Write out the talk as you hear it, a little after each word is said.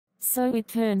So it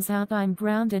turns out I'm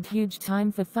grounded. Huge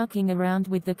time for fucking around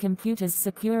with the computer's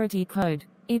security code.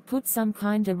 It put some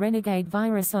kinda renegade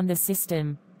virus on the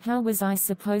system. How was I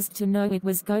supposed to know it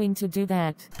was going to do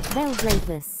that? Belle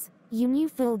Dreyfus. You knew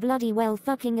full bloody well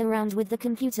fucking around with the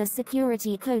computer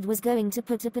security code was going to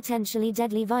put a potentially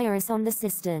deadly virus on the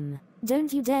system.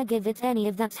 Don't you dare give it any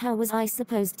of that. How was I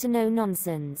supposed to know?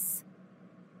 Nonsense.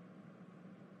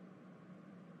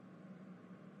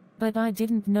 But I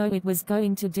didn't know it was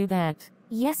going to do that.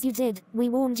 Yes you did, we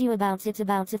warned you about it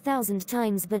about 1,000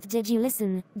 times, but did you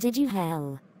listen? Did you?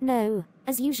 Hell no.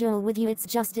 As usual with you, it's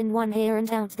just in one ear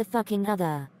and out the fucking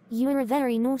other. You're a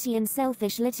very naughty and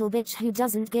selfish little bitch who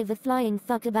doesn't give a flying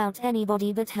fuck about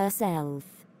anybody but herself.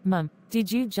 Mum,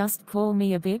 did you just call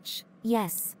me a bitch?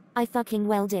 Yes, I fucking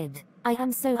well did. I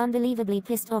am so unbelievably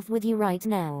pissed off with you right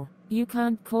now. You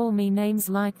can't call me names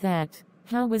like that.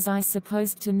 How was I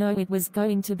supposed to know it was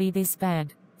going to be this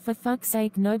bad? For fuck's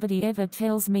sake, nobody ever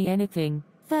tells me anything.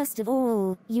 First of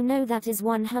all, you know that is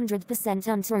 100%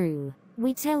 untrue.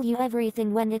 We tell you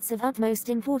everything when it's of utmost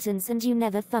importance and you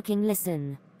never fucking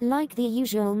listen. Like the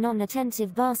usual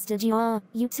non-attentive bastard you are,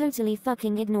 you totally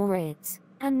fucking ignore it.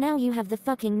 And now you have the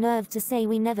fucking nerve to say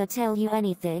we never tell you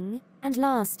anything? And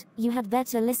last, you had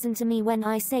better listen to me when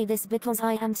I say this, because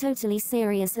I am totally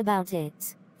serious about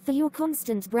it. For your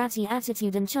constant bratty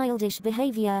attitude and childish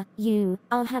behavior, you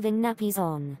are having nappies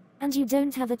on. And you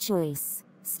don't have a choice.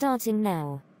 Starting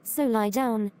now. So lie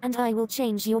down, and I will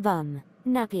change your bum.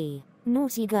 Nappy.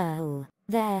 Naughty girl.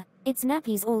 There, it's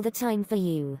nappies all the time for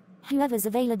you. Whoever's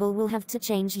available will have to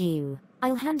change you.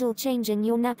 I'll handle changing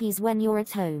your nappies when you're at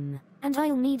home. And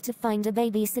I'll need to find a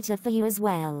babysitter for you as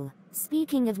well.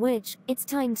 Speaking of which, it's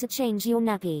time to change your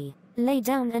nappy. Lay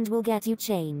down and we'll get you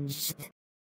changed.